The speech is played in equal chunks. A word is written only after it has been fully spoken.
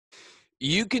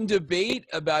You can debate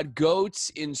about GOATs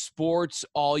in sports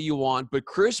all you want, but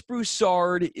Chris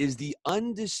Broussard is the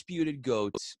undisputed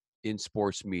GOAT in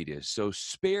sports media. So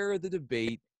spare the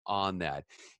debate on that.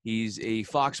 He's a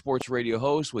Fox Sports Radio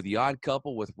host with The Odd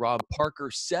Couple with Rob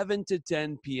Parker, 7 to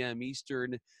 10 p.m.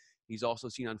 Eastern. He's also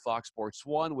seen on Fox Sports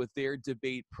 1 with their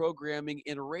debate programming.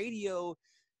 In radio,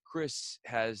 Chris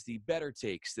has the better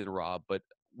takes than Rob, but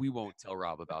we won't tell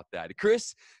Rob about that.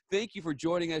 Chris, thank you for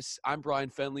joining us. I'm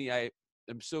Bryan Fenley.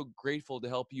 I'm so grateful to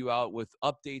help you out with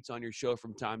updates on your show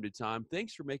from time to time.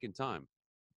 Thanks for making time.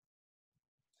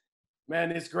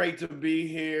 Man, it's great to be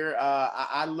here.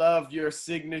 I love your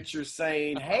signature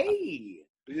saying, hey,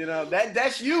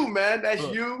 that's you, man. That's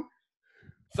you.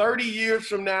 30 years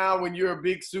from now, when you're a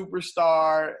big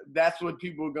superstar, that's what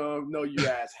people are going to know you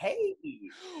as. Hey.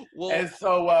 Well, and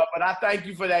so, but I thank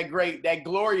you for that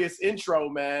glorious intro,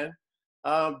 man.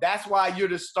 That's why you're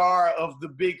the star of the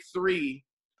big three.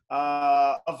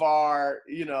 Of our,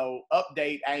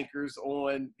 update anchors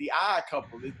on The Odd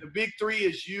Couple. The big three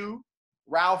is you,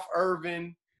 Ralph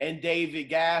Irvin, and David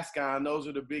Gascon. Those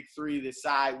are the big three that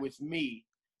side with me.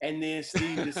 And then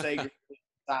Steve DeSager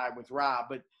side with Rob.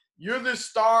 But you're the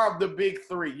star of the big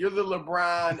three. You're the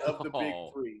LeBron of the big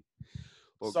three.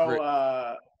 Well, so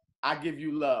I give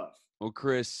you love. Well,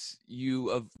 Chris, you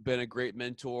have been a great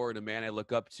mentor and a man I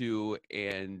look up to,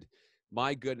 and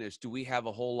my goodness, do we have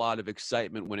a whole lot of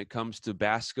excitement when it comes to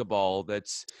basketball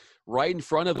that's right in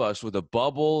front of us with a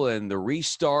bubble and the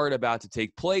restart about to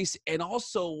take place, and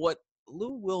also what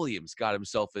Lou Williams got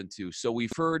himself into. So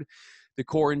we've heard the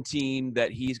quarantine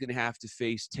that he's going to have to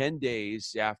face 10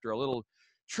 days after a little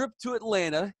trip to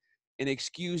Atlanta, an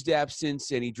excused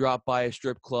absence, and he dropped by a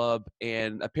strip club,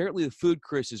 and apparently the food,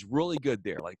 Chris, is really good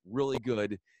there, like really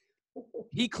good.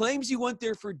 He claims he went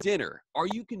there for dinner. Are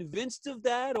you convinced of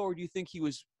that, or do you think he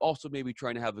was also maybe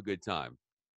trying to have a good time?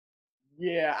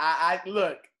 Yeah,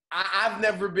 I've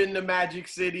never been to Magic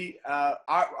City.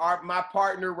 My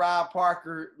partner, Rob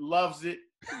Parker, loves it.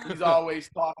 He's always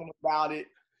talking about it.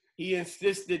 He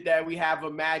insisted that we have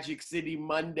a Magic City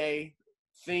Monday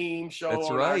theme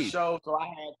show our show, so I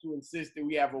had to insist that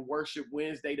we have a Worship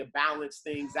Wednesday to balance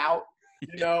things out,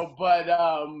 But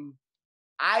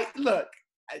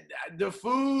the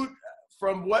food,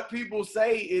 from what people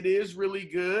say, it is really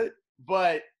good,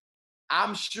 but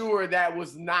I'm sure that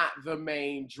was not the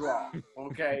main draw,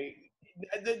 okay?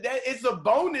 It's a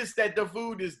bonus that the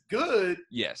food is good.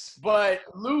 Yes. But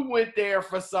Lou went there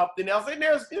for something else, and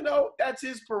there's, that's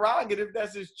his prerogative,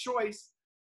 that's his choice.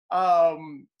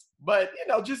 But,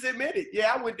 just admit it.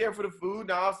 Yeah, I went there for the food,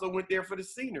 and I also went there for the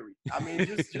scenery. I mean,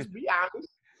 just be honest.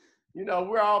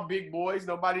 We're all big boys.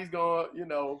 Nobody's going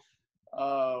to,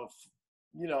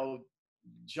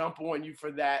 jump on you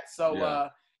for that. So,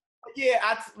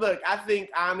 I think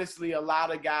honestly, a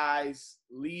lot of guys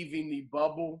leaving the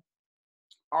bubble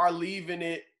are leaving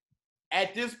it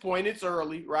at this point. It's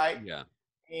early, right? Yeah.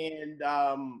 And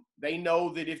they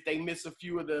know that if they miss a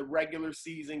few of the regular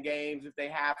season games, if they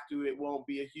have to, it won't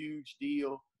be a huge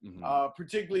deal. Mm-hmm.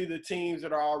 Particularly the teams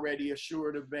that are already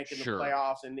assured of making the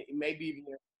playoffs, and maybe even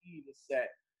their seed is set.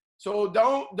 So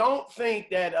don't think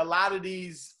that a lot of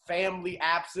these family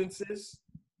absences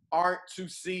aren't to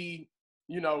see,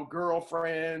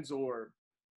 girlfriends, or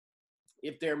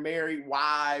if they're married,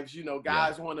 wives.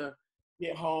 Guys want to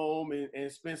get home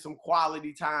and spend some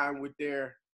quality time with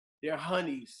their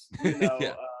honeys,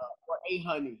 or a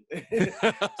honey.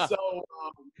 So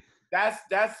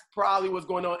that's probably what's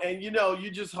going on. And,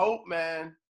 you just hope,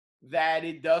 man, that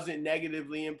it doesn't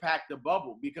negatively impact the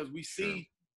bubble, because we see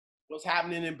what's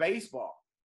happening in baseball.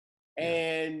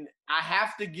 And I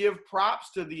have to give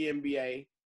props to the NBA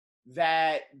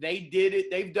that they did it.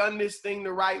 They've done this thing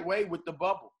the right way with the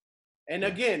bubble. And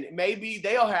again, maybe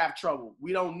they'll have trouble.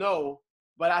 We don't know.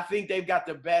 But I think they've got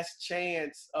the best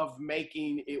chance of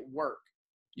making it work.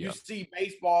 Yeah. You see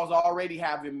baseball's already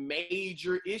having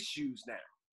major issues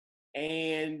now.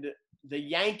 And the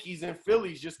Yankees and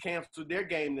Phillies just canceled their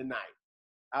game tonight.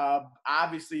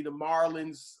 Obviously, the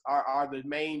Marlins are the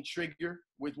main trigger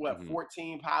with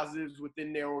 14 positives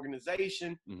within their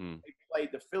organization. Mm-hmm. They played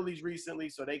the Phillies recently,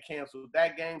 so they canceled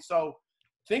that game. So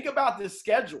think about the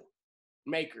schedule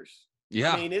makers.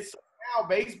 Yeah. I mean, it's now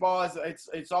baseball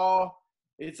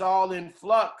it's all in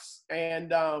flux,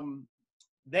 and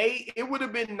it would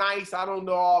have been nice. I don't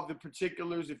know all the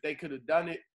particulars if they could have done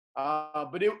it,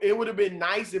 but it would have been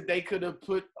nice if they could have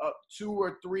put 2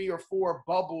 or 3 or 4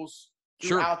 bubbles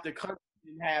throughout the country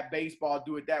and have baseball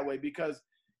do it that way. Because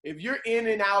if you're in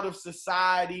and out of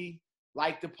society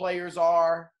like the players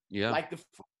are, like the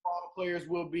football players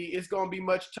will be, it's going to be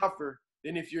much tougher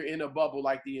than if you're in a bubble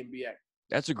like the NBA.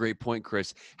 That's a great point,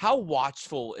 Chris. How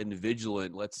watchful and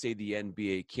vigilant, let's say the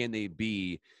NBA, can they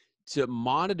be to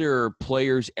monitor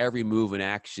players' every move and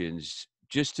actions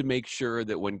just to make sure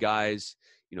that when guys,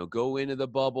 go into the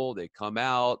bubble, they come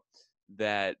out,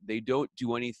 that they don't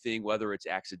do anything, whether it's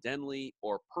accidentally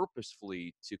or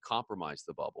purposefully, to compromise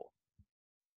the bubble?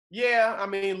 Yeah, I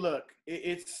mean, look,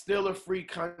 it's still a free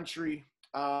country,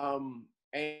 and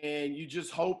you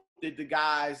just hope that the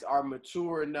guys are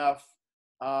mature enough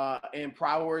and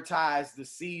prioritize the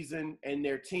season and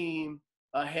their team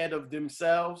ahead of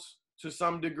themselves to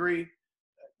some degree.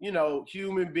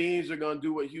 Human beings are going to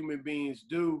do what human beings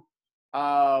do.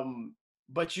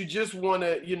 But you just want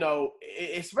to,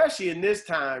 especially in this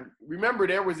time, remember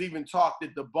there was even talk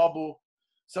that the bubble,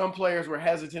 some players were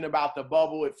hesitant about the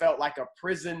bubble. It felt like a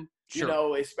prison,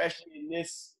 Sure. especially in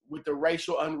this with the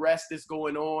racial unrest that's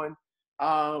going on.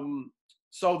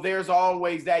 So there's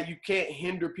always that. You can't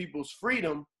hinder people's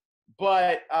freedom,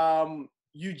 but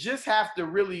you just have to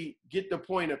really get the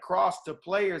point across to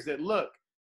players that, look,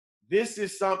 this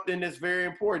is something that's very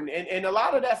important. And a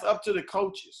lot of that's up to the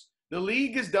coaches. The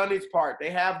league has done its part.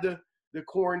 They have the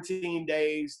quarantine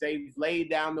days. They've laid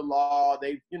down the law.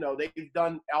 They've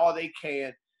done all they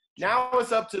can. Now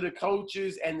it's up to the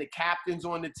coaches and the captains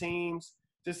on the teams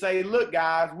to say, look,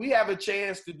 guys, we have a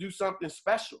chance to do something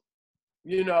special.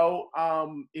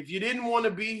 If you didn't want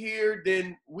to be here,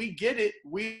 then we get it.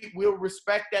 We will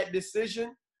respect that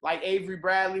decision, like Avery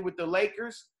Bradley with the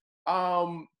Lakers,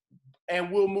 and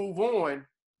we'll move on.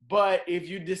 But if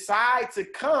you decide to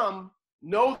come,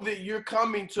 know that you're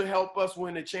coming to help us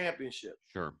win a championship.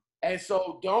 Sure. And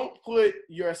so don't put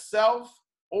yourself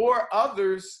or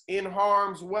others in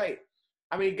harm's way.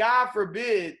 I mean, God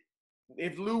forbid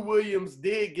if Lou Williams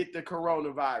did get the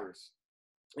coronavirus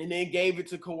and then gave it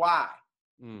to Kawhi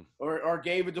or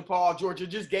gave it to Paul George or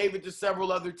just gave it to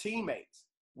several other teammates,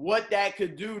 what that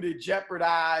could do to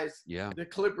jeopardize the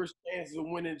Clippers' chances of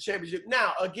winning the championship.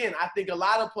 Now, again, I think a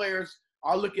lot of players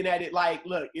are looking at it like,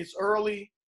 look, it's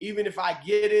early. Even if I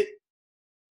get it,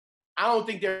 I don't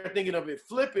think they're thinking of it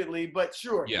flippantly, but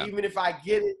sure, even if I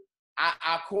get it,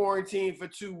 I quarantine for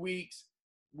 2 weeks.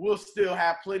 We'll still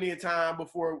have plenty of time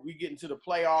before we get into the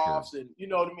playoffs and, you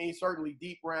know what I mean, certainly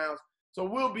deep rounds. So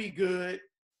we'll be good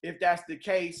if that's the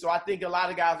case. So I think a lot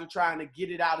of guys are trying to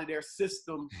get it out of their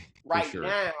system right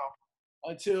now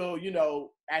until,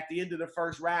 at the end of the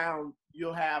first round,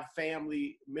 you'll have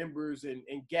family members and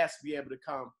guests be able to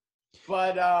come.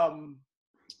 But,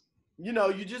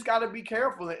 you just got to be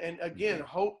careful. And, again,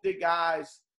 hope that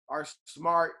guys are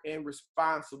smart and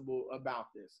responsible about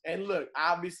this. And, look,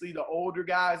 obviously the older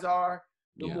guys are,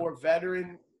 the more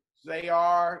veteran they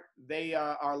are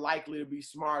likely to be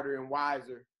smarter and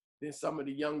wiser than some of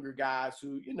the younger guys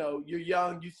who, you're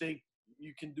young, you think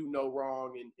you can do no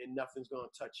wrong and nothing's going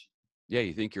to touch you. Yeah,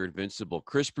 you think you're invincible.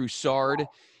 Chris Broussard,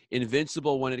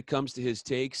 invincible when it comes to his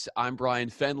takes. I'm Bryan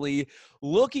Fenley.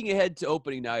 Looking ahead to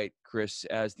opening night, Chris,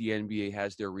 as the NBA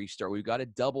has their restart, we've got a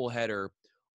doubleheader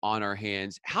on our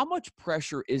hands. How much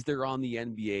pressure is there on the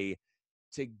NBA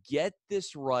to get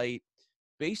this right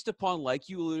based upon, like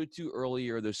you alluded to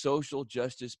earlier, the social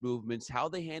justice movements, how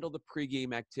they handle the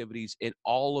pregame activities and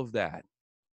all of that?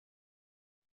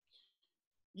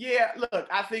 Yeah, look,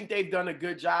 I think they've done a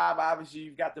good job. Obviously,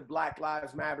 you've got the Black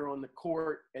Lives Matter on the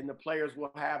court, and the players will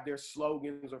have their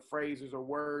slogans or phrases or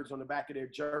words on the back of their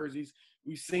jerseys.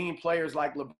 We've seen players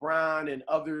like LeBron and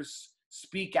others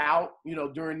speak out,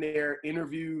 during their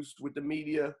interviews with the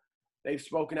media. They've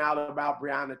spoken out about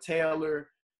Breonna Taylor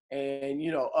and,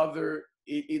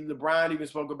 LeBron even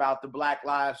spoke about the Black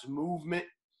Lives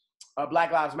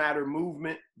Matter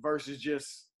movement versus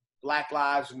just Black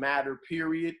Lives Matter,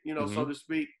 period, so to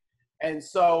speak. And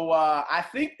so I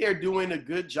think they're doing a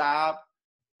good job.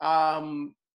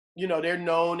 They're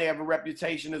known, they have a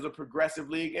reputation as a progressive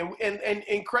league.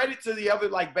 And credit to the other,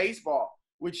 like baseball,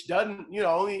 which doesn't,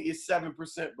 only is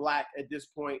 7% black at this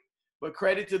point. But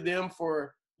credit to them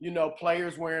for,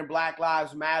 players wearing Black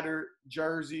Lives Matter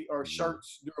jersey or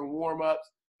shirts during warm-ups,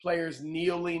 players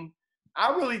kneeling.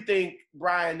 I really think,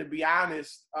 Brian, to be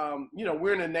honest,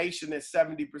 we're in a nation that's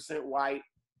 70% white.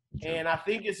 And I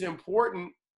think it's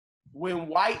important when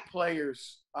white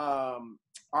players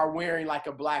are wearing like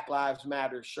a Black Lives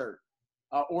Matter shirt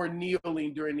or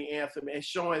kneeling during the anthem and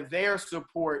showing their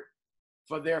support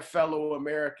for their fellow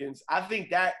Americans. I think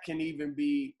that can even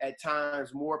be at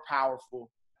times more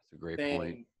powerful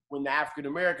than when the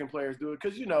African-American players do it.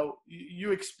 Because,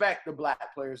 you expect the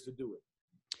black players to do it.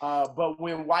 But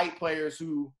when white players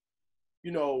who,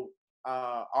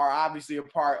 are obviously a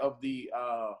part of the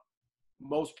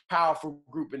most powerful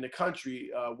group in the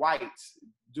country, whites,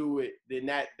 do it, then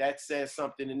that says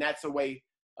something, and that's a way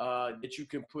that you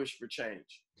can push for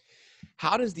change.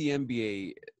 How does the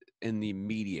NBA and the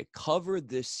media cover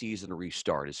this season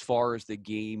restart as far as the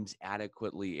games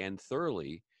adequately and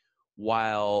thoroughly,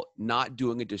 while not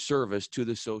doing a disservice to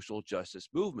the social justice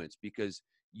movements? Because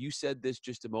you said this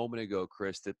just a moment ago,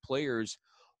 Chris, that players,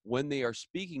 when they are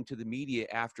speaking to the media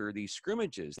after these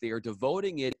scrimmages, they are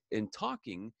devoting it and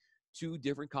talking to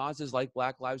different causes like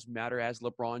Black Lives Matter, as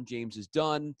LeBron James has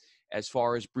done, as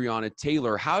far as Breonna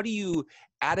Taylor. How do you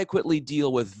adequately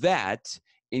deal with that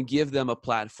and give them a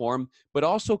platform, but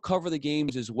also cover the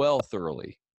games as well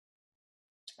thoroughly?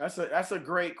 That's a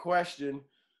great question.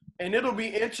 And it'll be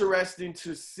interesting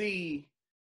to see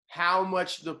how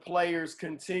much the players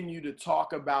continue to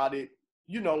talk about it,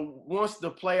 once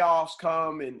the playoffs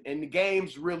come and the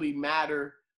games really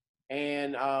matter.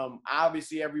 And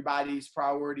obviously everybody's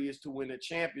priority is to win a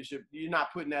championship. You're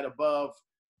not putting that above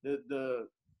the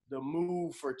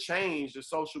move for change, the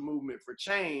social movement for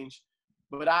change.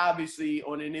 But obviously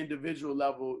on an individual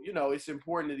level, it's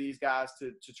important to these guys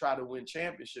to try to win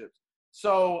championships.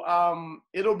 So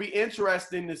it'll be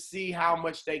interesting to see how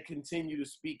much they continue to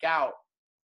speak out,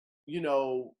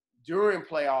 during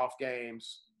playoff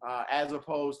games, as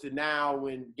opposed to now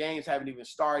when games haven't even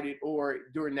started, or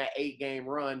during that 8-game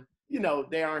run,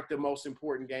 they aren't the most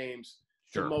important games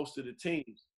to most of the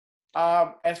teams.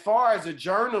 As far as a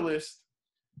journalist,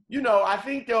 I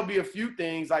think there'll be a few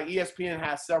things. Like ESPN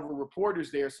has several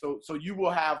reporters there. So you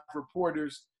will have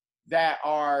reporters that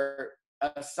are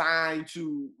assigned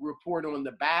to report on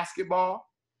the basketball.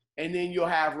 And then you'll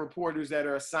have reporters that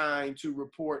are assigned to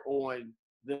report on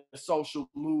the social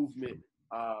movement,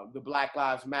 the Black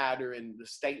Lives Matter, and the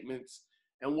statements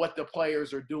and what the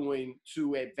players are doing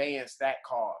to advance that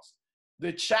cause.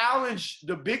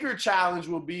 The bigger challenge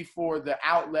will be for the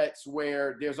outlets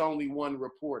where there's only one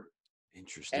reporter.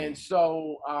 Interesting. And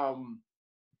so,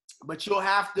 but you'll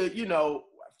have to,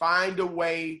 find a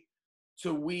way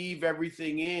to weave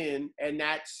everything in, and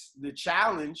that's the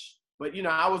challenge. But,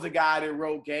 I was a guy that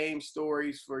wrote game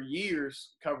stories for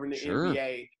years covering the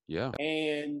NBA. Yeah.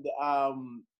 And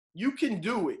you can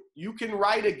do it. You can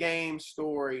write a game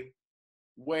story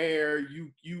where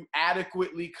you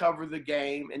adequately cover the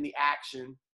game and the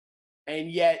action.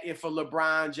 And yet if a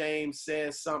LeBron James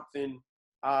says something,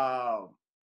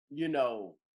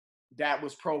 that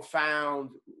was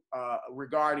profound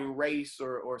regarding race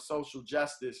or social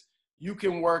justice, you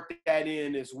can work that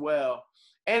in as well.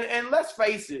 And let's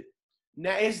face it,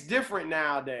 now it's different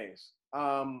nowadays.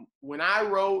 When I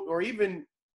wrote, or even,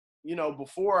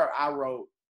 before I wrote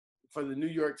for the New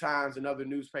York Times and other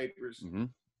newspapers,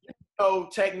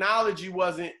 technology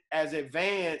wasn't as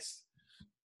advanced.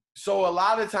 So a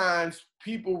lot of times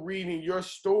people reading your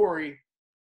story,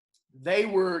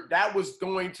 that was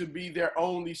going to be their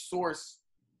only source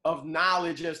of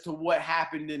knowledge as to what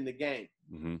happened in the game.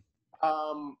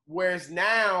 Whereas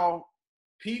now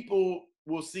people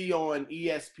will see on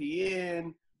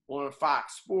ESPN, on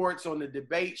Fox Sports, on the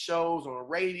debate shows, on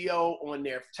radio, on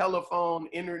their telephone,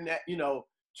 internet,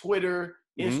 Twitter,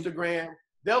 Instagram.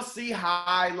 They'll see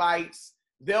highlights.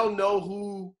 They'll know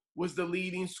who was the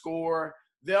leading scorer.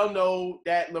 They'll know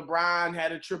that LeBron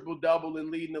had a triple-double and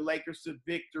leading the Lakers to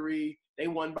victory. They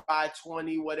won by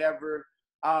 20, whatever.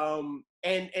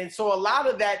 And so a lot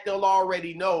of that they'll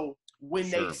already know when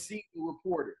they see the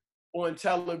reporter on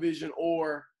television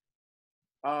or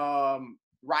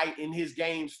right in his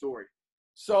game story.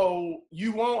 So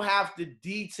you won't have to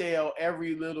detail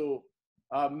every little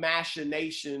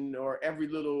machination or every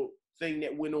little thing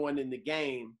that went on in the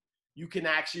game. You can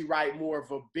actually write more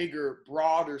of a bigger,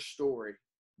 broader story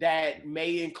that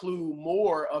may include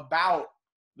more about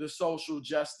the social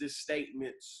justice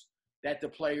statements that the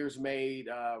players made,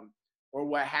 or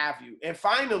what have you. And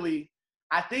finally,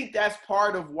 I think that's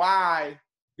part of why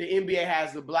the NBA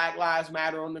has the Black Lives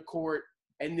Matter on the court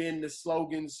and then the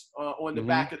slogans on the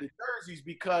back of the jerseys,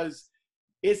 because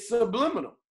it's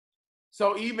subliminal.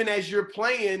 So even as you're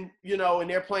playing, and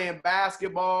they're playing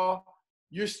basketball,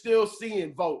 you're still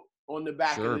seeing vote on the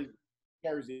back of the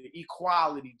jersey,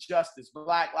 equality, justice,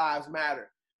 Black Lives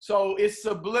Matter. So it's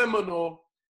subliminal.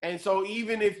 And so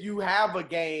even if you have a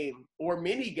game or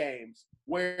many games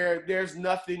where there's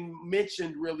nothing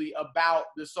mentioned really about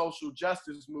the social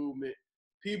justice movement,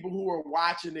 people who are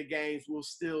watching the games will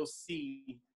still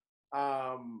see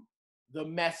the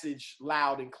message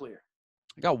loud and clear.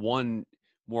 I got one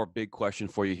more big question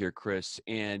for you here, Chris.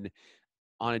 And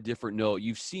on a different note,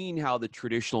 you've seen how the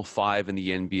traditional five in the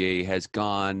NBA has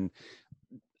gone,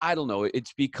 I don't know,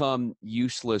 it's become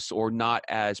useless or not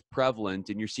as prevalent,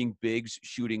 and you're seeing bigs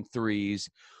shooting threes.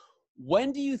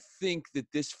 When do you think that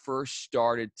this first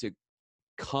started to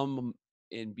come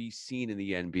and be seen in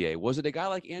the NBA? Was it a guy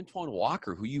like Antoine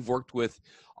Walker, who you've worked with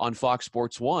on Fox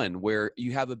Sports 1, where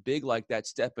you have a big like that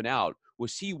stepping out?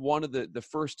 Was he one of the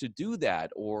first to do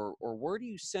that? Or where do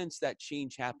you sense that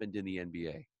change happened in the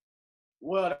NBA?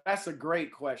 Well, that's a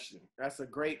great question. That's a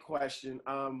great question.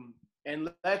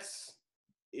 And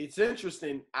it's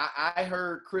interesting. I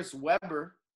heard Chris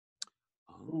Webber,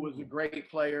 who was a great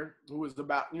player, who was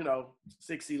about, 6'11",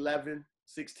 6'10",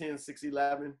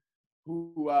 6'11",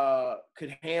 who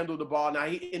could handle the ball. Now,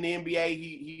 in the NBA,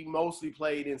 he mostly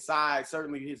played inside,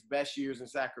 certainly his best years in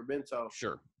Sacramento.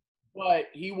 Sure. But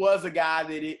he was a guy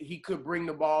that he could bring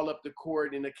the ball up the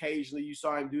court, and occasionally you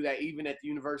saw him do that even at the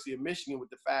University of Michigan with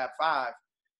the Fab Five.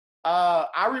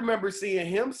 I remember seeing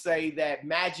him say that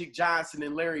Magic Johnson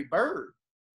and Larry Bird,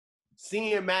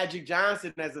 seeing Magic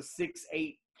Johnson as a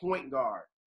 6'8" point guard,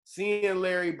 seeing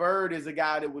Larry Bird as a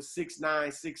guy that was 6'9",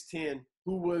 6'10",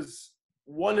 who was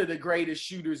one of the greatest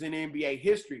shooters in NBA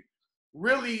history,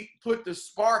 really put the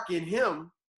spark in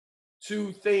him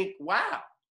to think, wow,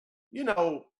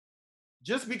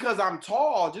 just because I'm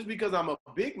tall, just because I'm a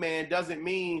big man doesn't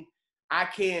mean I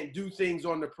can't do things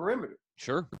on the perimeter.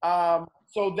 Sure.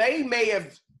 So they may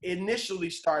have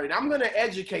initially started. I'm going to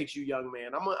educate you, young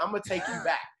man. I'm going to take you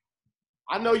back.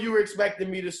 I know you were expecting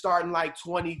me to start in like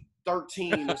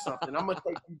 2013 or something. I'm going to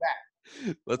take you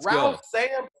back. Let's Ralph go.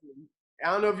 Sampson.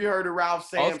 I don't know if you heard of Ralph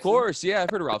Sampson. Of course. Yeah, I've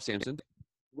heard of Ralph Sampson.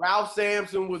 Ralph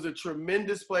Sampson was a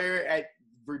tremendous player at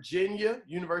Virginia,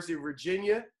 University of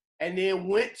Virginia, and then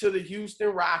went to the Houston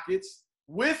Rockets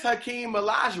with Hakeem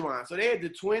Olajuwon. So they had the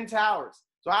Twin Towers.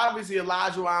 So obviously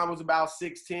Olajuwon was about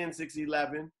 6'10",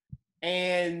 6'11",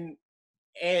 and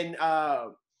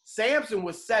Sampson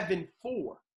was 7'4".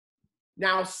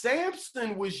 Now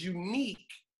Sampson was unique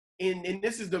and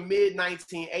this is the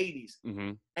mid-1980s.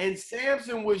 Mm-hmm. And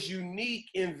Sampson was unique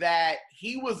in that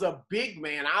he was a big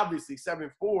man, obviously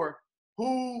 7'4",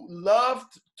 who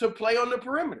loved to play on the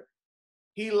perimeter.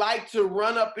 He liked to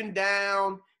run up and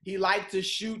down. He liked to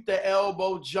shoot the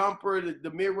elbow jumper,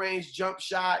 the mid-range jump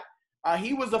shot.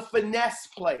 He was a finesse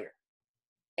player.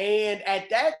 And at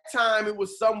that time, it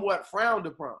was somewhat frowned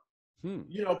upon.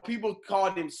 People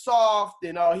called him soft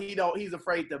and he's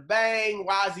afraid to bang.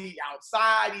 Why is he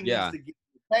outside? He needs to get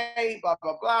the paint, blah,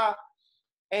 blah, blah.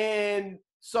 And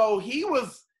so he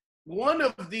was one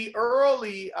of the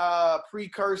early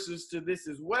precursors to this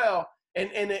as well.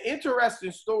 And an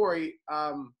interesting story,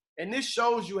 and this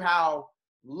shows you how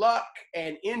luck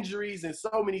and injuries and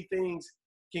so many things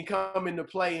can come into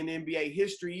play in NBA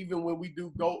history, even when we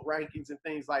do GOAT rankings and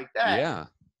things like that. Yeah.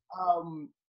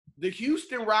 The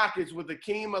Houston Rockets with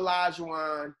Hakeem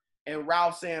Olajuwon and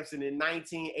Ralph Sampson in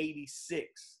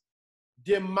 1986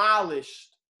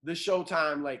 demolished the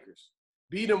Showtime Lakers,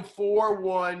 beat them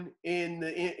 4-1 in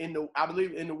the I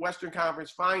believe in the Western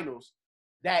Conference Finals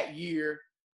that year.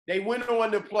 They went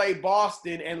on to play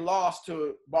Boston and lost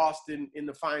to Boston in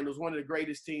the finals, one of the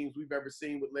greatest teams we've ever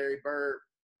seen with Larry Bird,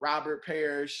 Robert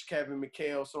Parrish, Kevin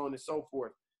McHale, so on and so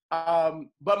forth.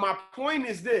 But my point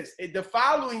is this. The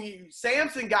following year,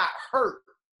 Sampson got hurt.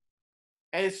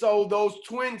 And so those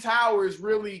Twin Towers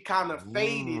really kind of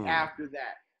faded after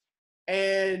that.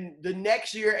 And the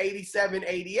next year, 87,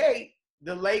 88,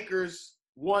 the Lakers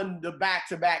won the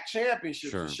back-to-back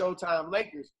championships, the Showtime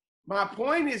Lakers. My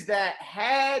point is that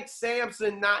had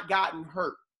Sampson not gotten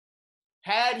hurt,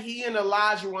 had he and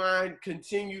Olajuwon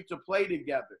continued to play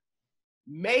together,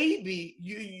 maybe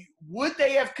would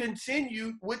they have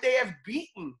continued, would they have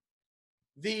beaten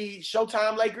the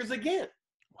Showtime Lakers again?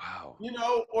 Wow.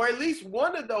 Or at least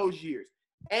one of those years.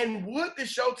 And would the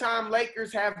Showtime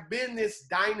Lakers have been this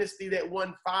dynasty that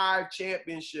won 5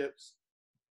 championships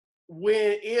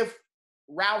if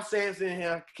Ralph Sampson and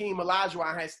Hakeem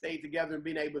Olajuwon had stayed together and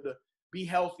been able to be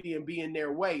healthy and be in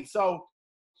their way? So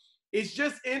it's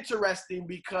just interesting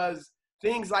because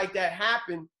things like that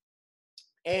happen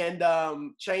and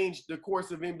changed the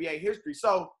course of NBA history.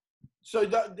 So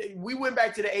we went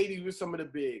back to the 80s with some of the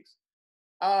bigs.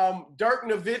 Dirk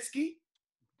Nowitzki.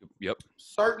 Yep.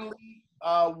 Certainly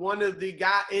one of the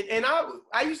guys. And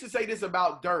I used to say this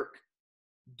about Dirk.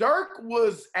 Dirk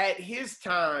was, at his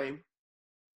time,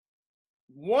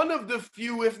 one of the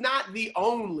few, if not the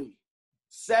only,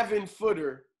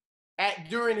 7-footer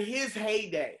during his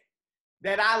heyday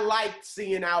that I liked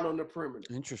seeing out on the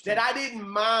perimeter. Interesting. That I didn't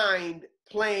mind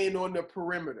playing on the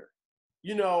perimeter.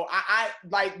 I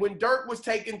like when Dirk was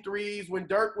taking threes, when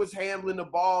Dirk was handling the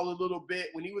ball a little bit,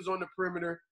 when he was on the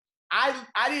perimeter,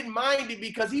 I didn't mind it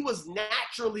because he was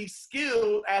naturally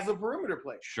skilled as a perimeter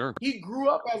player. Sure. He grew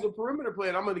up as a perimeter player,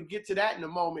 and I'm going to get to that in a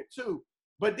moment too.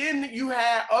 But then you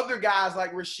had other guys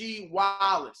like Rasheed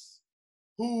Wallace,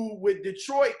 who with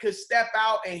Detroit could step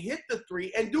out and hit the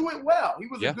three and do it well. He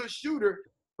was a good shooter.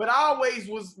 But I always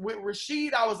was with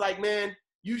Rasheed, I was like, man,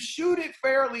 you shoot it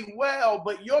fairly well,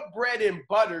 but your bread and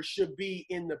butter should be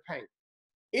in the paint.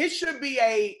 It should be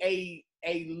a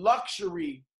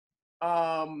luxury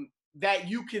that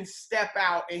you can step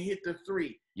out and hit the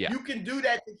three. Yeah. You can do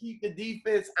that to keep the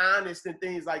defense honest and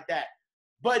things like that.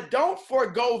 But don't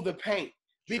forego the paint,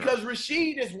 because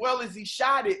Rasheed, as well as he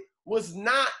shot it, was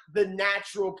not the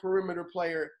natural perimeter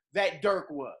player that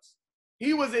Dirk was.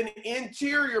 He was an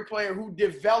interior player who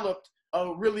developed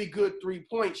a really good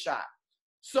three-point shot.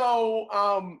 So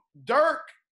Dirk,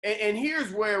 and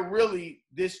here's where really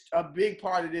a big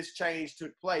part of this change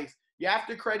took place. You have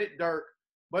to credit Dirk,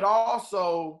 but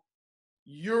also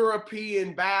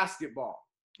European basketball.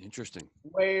 Interesting.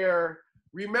 Where,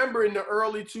 remember in the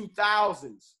early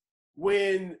 2000s,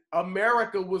 when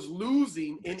America was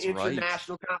losing in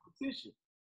international competition.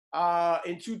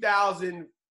 In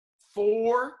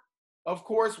 2004, of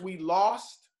course, we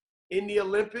lost in the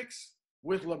Olympics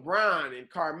with LeBron and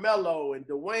Carmelo and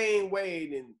Dwayne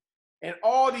Wade and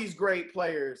all these great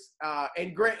players,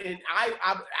 and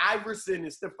Iverson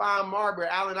and Stephon Marbury,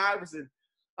 Allen Iverson,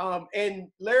 and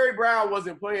Larry Brown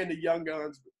wasn't playing the young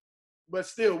guns, but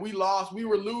still we lost. We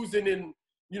were losing in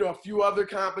a few other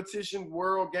competitions,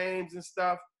 world games and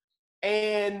stuff.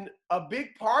 And a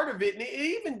big part of it, and it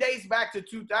even dates back to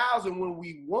 2000 when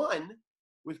we won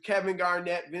with Kevin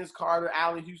Garnett, Vince Carter,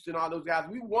 Allen Houston, all those guys.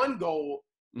 We won gold,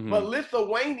 but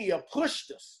Lithuania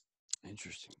pushed us.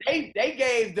 Interesting. They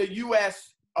gave the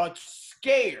U.S. a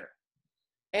scare.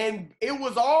 And it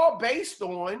was all based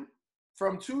on,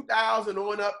 from 2000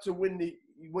 on up to when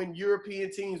European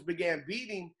teams began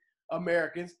beating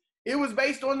Americans, it was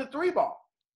based on the three ball.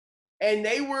 And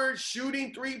they were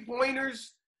shooting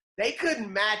three-pointers. They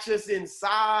couldn't match us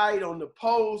inside on the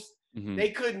post.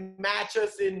 They couldn't match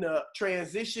us in the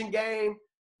transition game.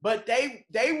 But they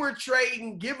were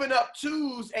giving up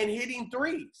twos and hitting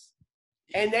threes.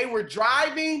 And they were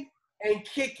driving and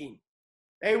kicking.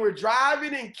 They were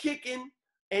driving and kicking,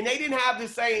 and they didn't have the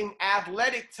same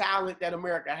athletic talent that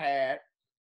America had.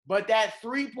 But that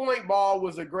three-point ball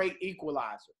was a great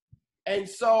equalizer. And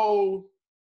so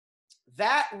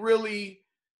that really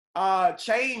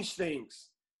changed things.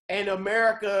 And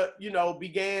America,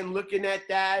 began looking at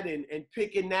that and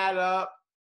picking that up.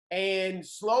 And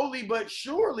slowly but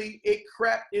surely, it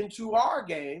crept into our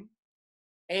game.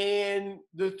 And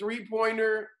the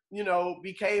three-pointer,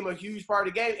 became a huge part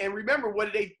of the game. And remember,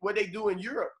 what they do in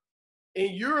Europe?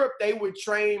 In Europe, they would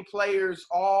train players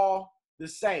all the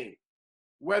same.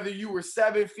 Whether you were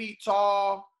 7 feet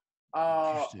tall,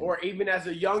 or even as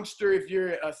a youngster, if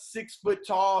you're a 6 foot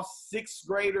tall, sixth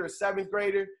grader or seventh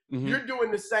grader, you're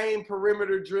doing the same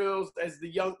perimeter drills as the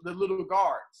little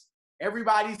guards.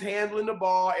 Everybody's handling the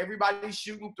ball. Everybody's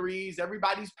shooting threes.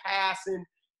 Everybody's passing.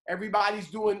 Everybody's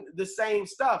doing the same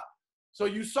stuff. So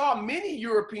you saw many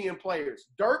European players.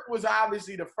 Dirk was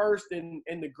obviously the first and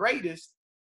the greatest,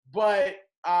 but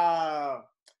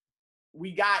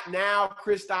we got now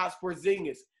Kristaps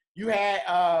Porzingis. You had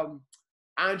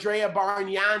Andrea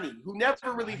Bargnani, who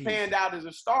never really panned out as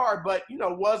a star, but,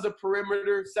 was a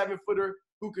perimeter 7-footer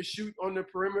who could shoot on the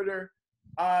perimeter.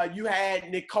 You had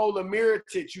Nikola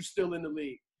Mirotic, who's still in the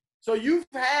league. So you've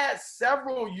had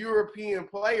several European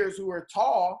players who are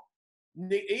tall,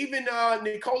 even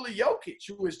Nikola Jokic,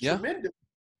 who is tremendous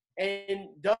and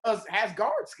has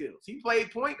guard skills. He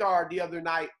played point guard the other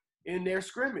night in their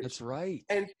scrimmage. That's right.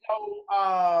 And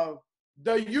so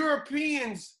the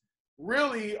Europeans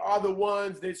really are the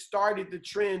ones that started the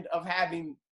trend of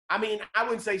having, I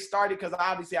wouldn't say started, because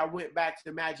obviously I went back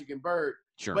to Magic and Bird.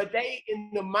 Sure. But they,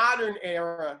 in the modern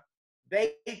era,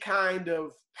 they kind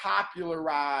of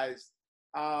popularized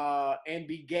and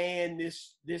began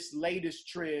this latest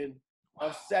trend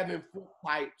of 7-foot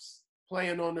types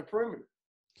playing on the perimeter.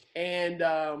 And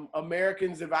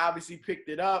Americans have obviously picked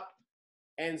it up.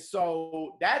 And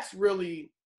so that's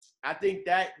really, I think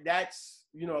that's,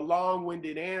 a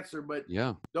long-winded answer, but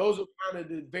those are kind of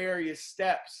the various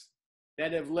steps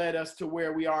that have led us to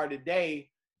where we are today.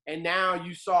 And now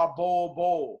you saw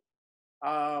Bol.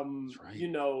 Right.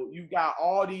 You've got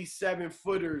all these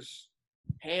 7-footers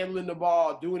handling the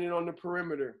ball, doing it on the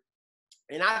perimeter.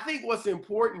 And I think what's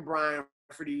important, Bryan,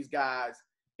 for these guys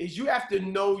is you have to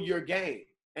know your game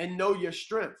and know your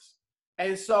strengths.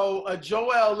 And so a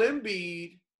Joel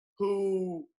Embiid,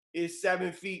 who is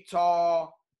 7 feet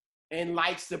tall and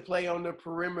likes to play on the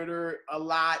perimeter a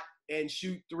lot and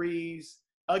shoot threes,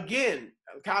 again,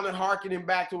 kind of hearkening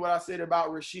back to what I said about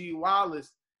Rasheed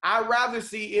Wallace, I'd rather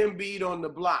see Embiid on the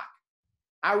block.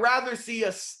 I'd rather see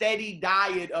a steady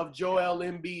diet of Joel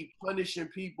Embiid punishing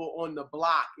people on the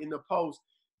block in the post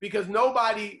because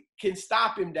nobody can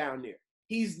stop him down there.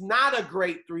 He's not a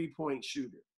great three-point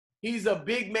shooter. He's a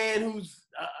big man who's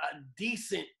a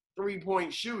decent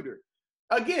three-point shooter.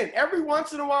 Again, every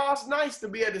once in a while, it's nice to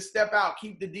be able to step out,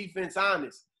 keep the defense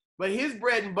honest. But his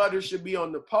bread and butter should be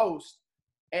on the post.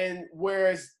 And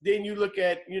whereas then you look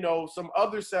at, some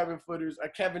other 7-footers, a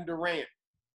Kevin Durant.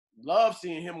 Love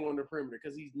seeing him on the perimeter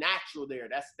because he's natural there.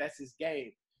 That's his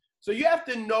game. So you have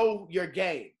to know your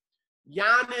game.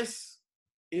 Giannis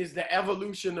is the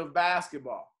evolution of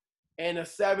basketball. And a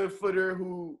 7-footer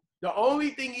who the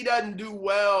only thing he doesn't do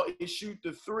well is shoot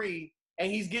the three,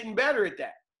 and he's getting better at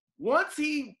that.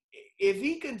 If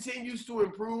he continues to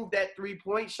improve that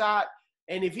three-point shot,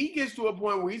 and if he gets to a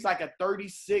point where he's like a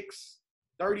 36,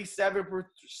 37%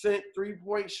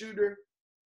 three-point shooter,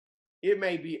 it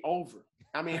may be over.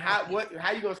 I mean, how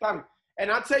you gonna stop him?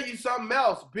 And I'll tell you something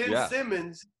else. Ben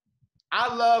Simmons,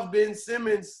 I love Ben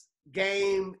Simmons'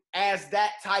 game as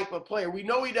that type of player. We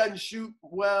know he doesn't shoot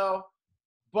well,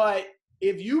 but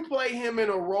if you play him in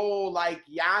a role like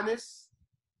Giannis,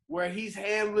 where he's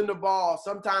handling the ball,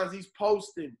 sometimes he's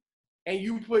posting, and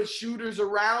you put shooters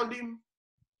around him,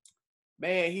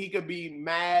 man, he could be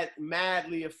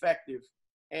madly effective.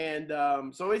 And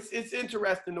so it's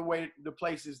interesting the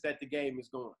places that the game is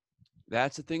going.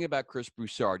 That's the thing about Chris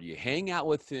Broussard. You hang out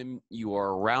with him, you are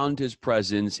around his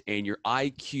presence, and your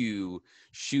IQ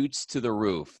shoots to the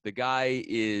roof. The guy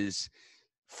is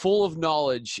full of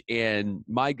knowledge, and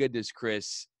my goodness,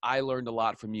 Chris, I learned a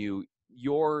lot from you.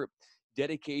 Your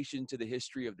dedication to the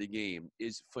history of the game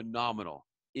is phenomenal.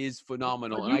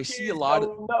 And I see a lot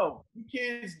of you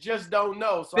kids just don't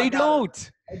know. So they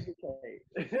don't.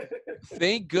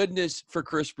 Thank goodness for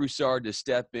Chris Broussard to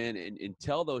step in and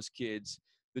tell those kids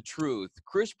the truth.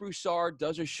 Chris Broussard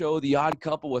does a show, The Odd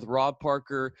Couple with Rob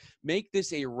Parker. Make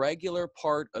this a regular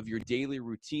part of your daily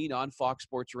routine on Fox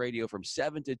Sports Radio from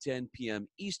 7 to 10 p.m.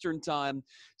 Eastern Time,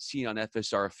 seen on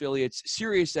FSR affiliates,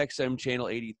 Sirius XM Channel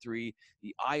 83,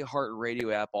 the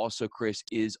iHeartRadio app. Also, Chris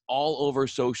is all over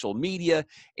social media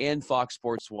and Fox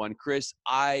Sports 1. Chris,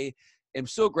 I am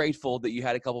so grateful that you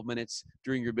had a couple minutes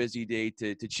during your busy day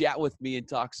to chat with me and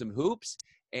talk some hoops,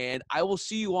 and I will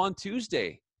see you on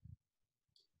Tuesday.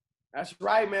 That's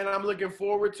right, man. I'm looking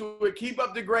forward to it. Keep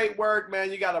up the great work, man.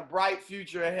 You got a bright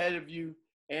future ahead of you,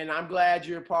 and I'm glad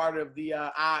you're a part of the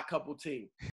Odd Couple team.